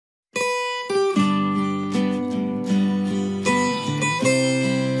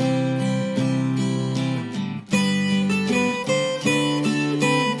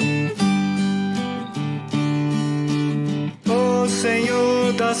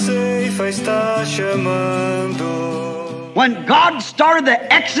da ceifa está chamando. When God started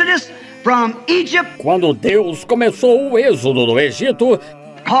the Exodus from Egypt, quando Deus começou o êxodo do Egito,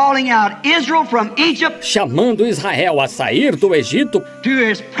 calling out Israel from Egypt, chamando Israel a sair do Egito to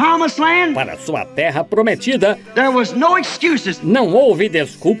his promised land, para sua terra prometida, there was no excuses. Não houve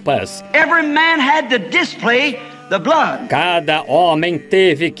desculpas. Every man had to display the blood. Cada homem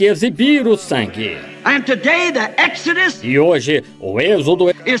teve que exibir o sangue. And today the Exodus E hoje o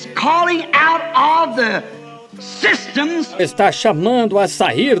êxodo is calling out of the systems está chamando a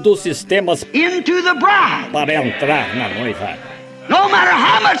sair dos sistemas into the bride. para entrar na noiva. No matter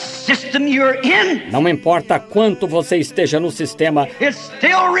how much system you're in, Não importa quanto você esteja no sistema, it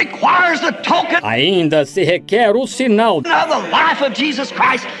still requires the token ainda se requer o sinal of the life of Jesus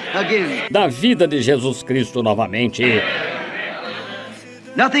Christ again. da vida de Jesus Cristo novamente.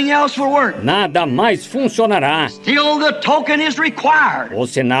 Nothing else will work. Nada mais funcionará. Still the token is required. O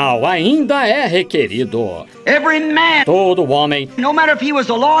sinal ainda é requerido. Every man, Todo homem, no matter if he was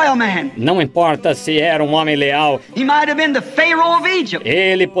a loyal man, não importa se era um homem leal, he might have been the Pharaoh of Egypt,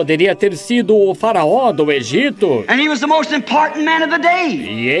 ele poderia ter sido o faraó do Egito. and he was the most important man of the day.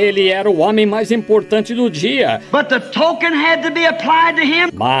 E ele era o homem mais importante do dia. But the token had to be applied to him,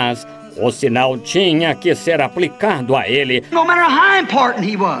 Mas o sinal tinha que ser aplicado a ele, no matter how important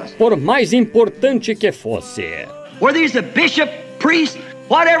he was. por mais importante que fosse. Whether he's a bishop, priest,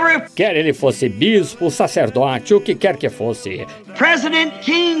 whatever, Quer ele fosse bispo, sacerdote, o que quer que fosse. president,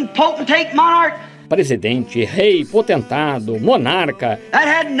 king, potentate, monarch, Presidente, rei, potentado, monarca. that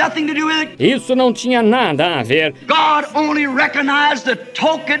had nothing to do with it. Isso não tinha nada a ver. God only recognized the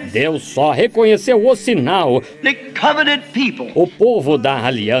token, Deus só reconheceu o sinal, the covenant people. o povo da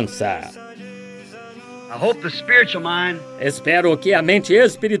aliança. I hope the spiritual mind Espero que a mente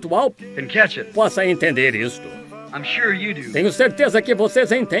espiritual can catch it. possa entender isto. I'm sure you do. Tenho certeza que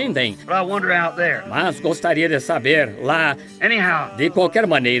vocês entendem, But I wonder out there. mas gostaria de saber lá, Anyhow, de qualquer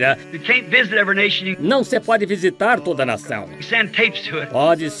maneira, you can't visit every nation. You não se pode visitar toda a nação. send tapes to it.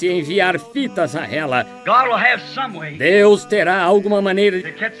 Pode-se enviar fitas a ela. God will have some way Deus terá alguma maneira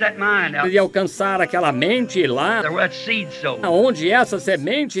to catch that mind out de alcançar aquela mente lá there where that seed sown. onde essa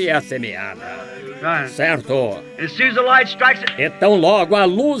semente é semeada. Right. Certo? And as soon as the light strikes it, Então logo a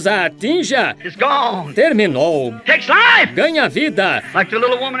luz a atinja, it's gone. terminou. Takes life. Ganha vida. Like the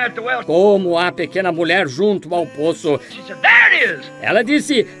little woman at the well. Como a pequena mulher junto ao poço. She said, "There it is." Ela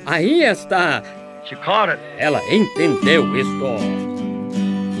disse, aí está. She caught it. Ela entendeu isto.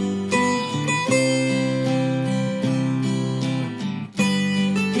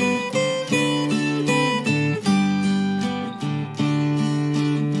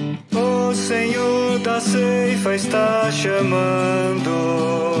 O Senhor da ceifa está chamando.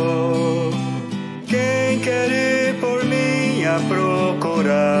 Quem quer ir por mim a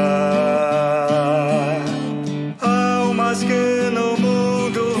procurar? Almas que no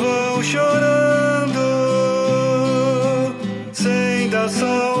mundo vão chorando, sem da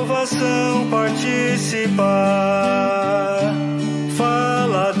salvação participar.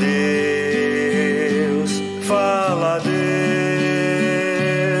 Fala Deus, fala Deus,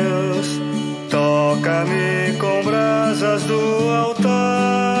 toca-me com brasas do altar.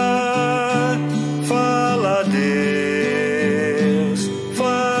 Fala Deus,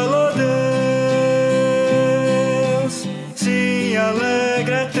 fala Deus, sim,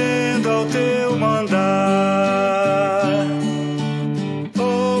 alegre atendo ao teu mandar.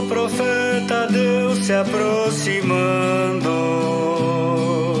 O profeta Deus se aproximando,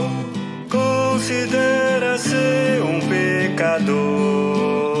 considera-se um pecador,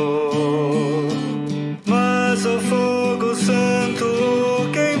 mas o fogo santo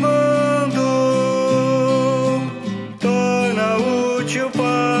o queimando torna útil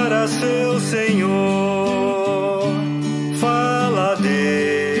para seu Senhor. Fala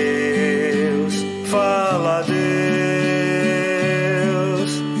Deus, fala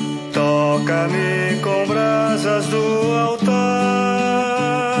Deus, toca-me com brasas do altar.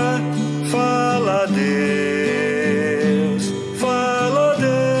 Fala Deus, fala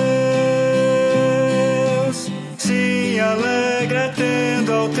Deus, sim, alegre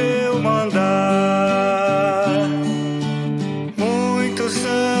atendo ao teu mandar. Muitos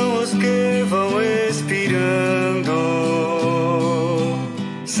são os que vão expirando,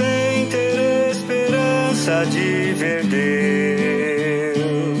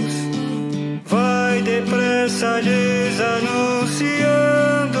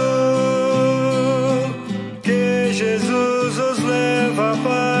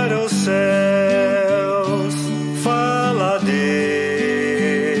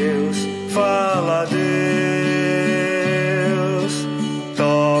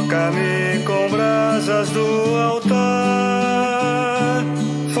 Toca-me com brasas do altar.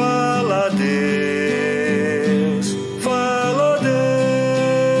 Fala, Deus, fala,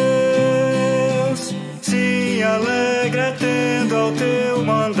 Deus. Sim, alegre atendo ao teu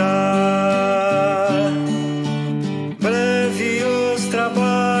mandar. Breve os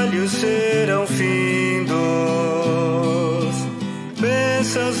trabalhos serão findos.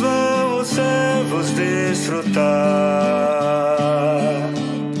 Bênçãos vão os servos desfrutar.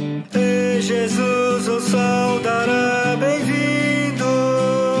 E Jesus os saudará, bem-vindos.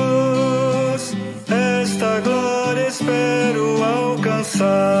 Esta glória espero alcançar.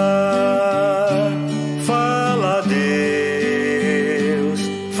 Fala, Deus,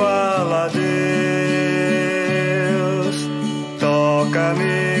 fala, Deus.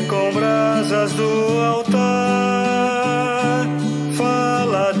 Toca-me com brasas do altar.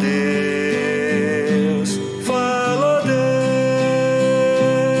 Fala, Deus, fala, Deus.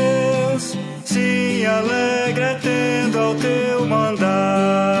 Sim, alegre atendo ao teu